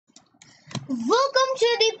Welcome to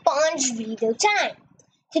Dipansh Video Time.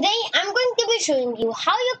 Today I'm going to be showing you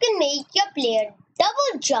how you can make your player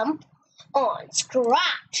double jump on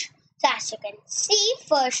Scratch. So as you can see,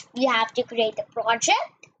 first you have to create a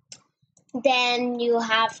project. Then you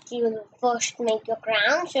have to first make your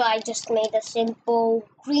ground. So I just made a simple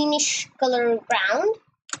greenish color ground.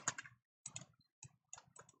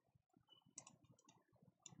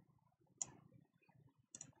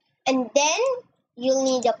 And then you'll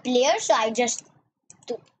need a player, so I just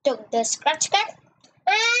took the Scratch Cat,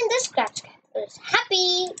 and the Scratch Cat was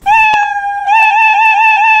happy.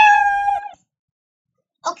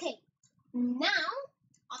 Okay, now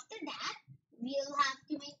after that, we'll have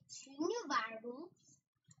to make two new variables,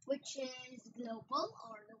 which is global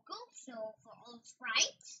or local, so for all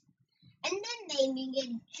sprites, and then naming it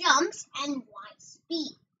jumps and y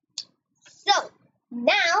speed. So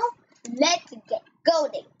now let's get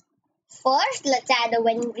going. First, let's add a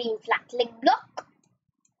when green flat click block.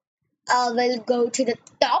 We'll go to the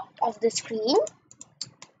top of the screen.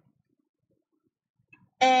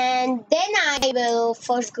 And then I will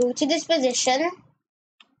first go to this position.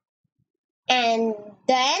 And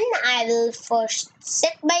then I will first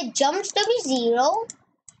set my jumps to be 0.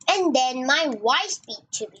 And then my y speed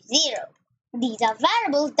to be 0. These are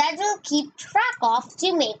variables that we'll keep track of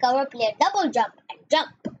to make our player double jump and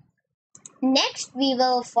jump. Next, we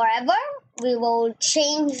will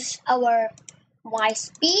change our y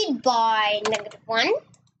speed by -1.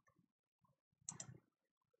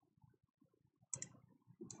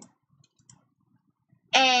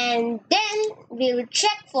 And then we will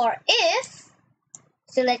check for if.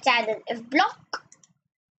 So let's add an if block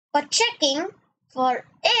for checking for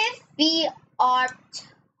if we are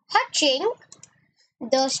touching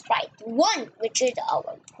the sprite 1, which is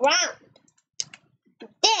our ground.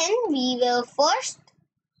 Then we will first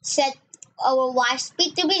set our y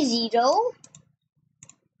speed to be 0.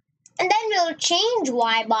 And then we'll change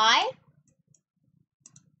y by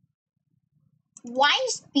y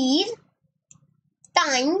speed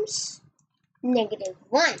times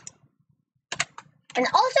 -1. And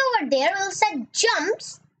also over there, we'll set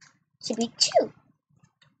jumps to be 2.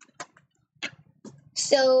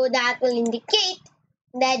 So that will indicate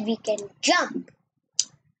that we can jump.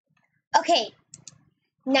 Okay,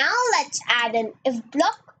 now let's add an if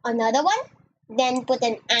block, another one. Then put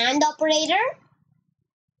an AND operator.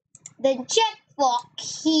 Then check for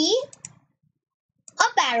key,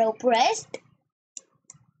 up arrow pressed,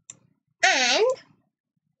 and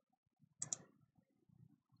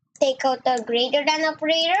take out the greater than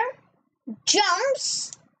operator.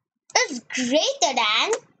 Jumps is greater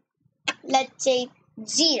than, let's say,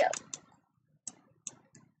 0.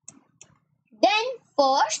 Then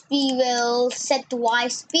first we will set y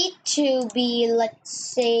speed to be, let's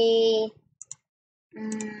say,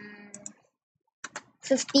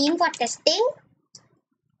 15 for testing.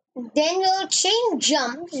 Then we'll change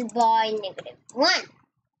jumps by -1.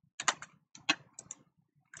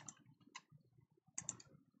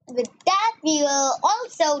 With that, we will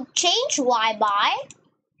also change y by,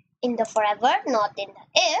 in the forever, not in the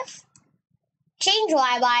if. Change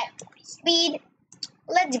y by speed.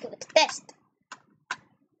 Let's give it a test.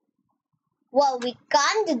 Well, we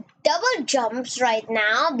can't do double jumps right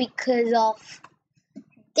now because of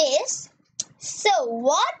this. So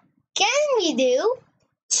what can we do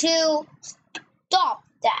to stop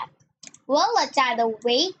that? Well, let's add a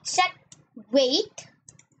wait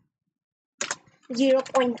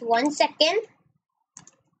 0.1 second.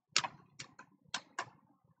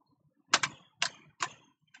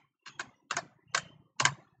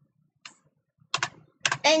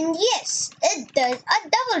 And yes, it does a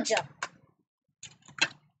double jump.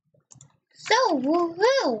 So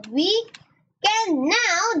woohoo, we can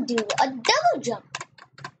now do a double jump.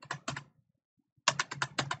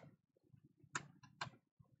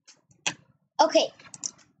 Okay,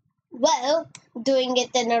 well, doing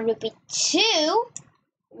it in a repeat 2,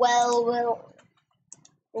 well,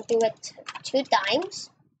 we'll do it 2 times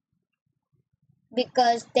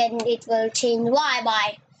because then it will change y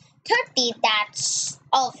by 30. That's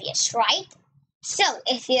obvious, right? So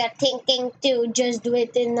if you're thinking to just do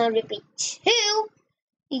it in a repeat 2,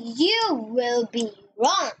 you will be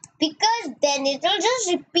wrong because then it will just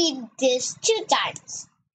repeat this 2 times.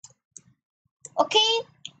 Okay,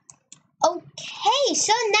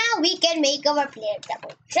 so now we can make our player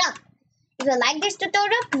double jump. If you like this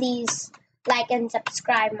tutorial, please like and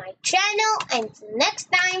subscribe my channel. And until next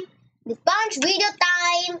time, Dipansh Video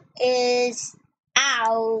Time is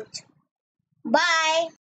out. Bye.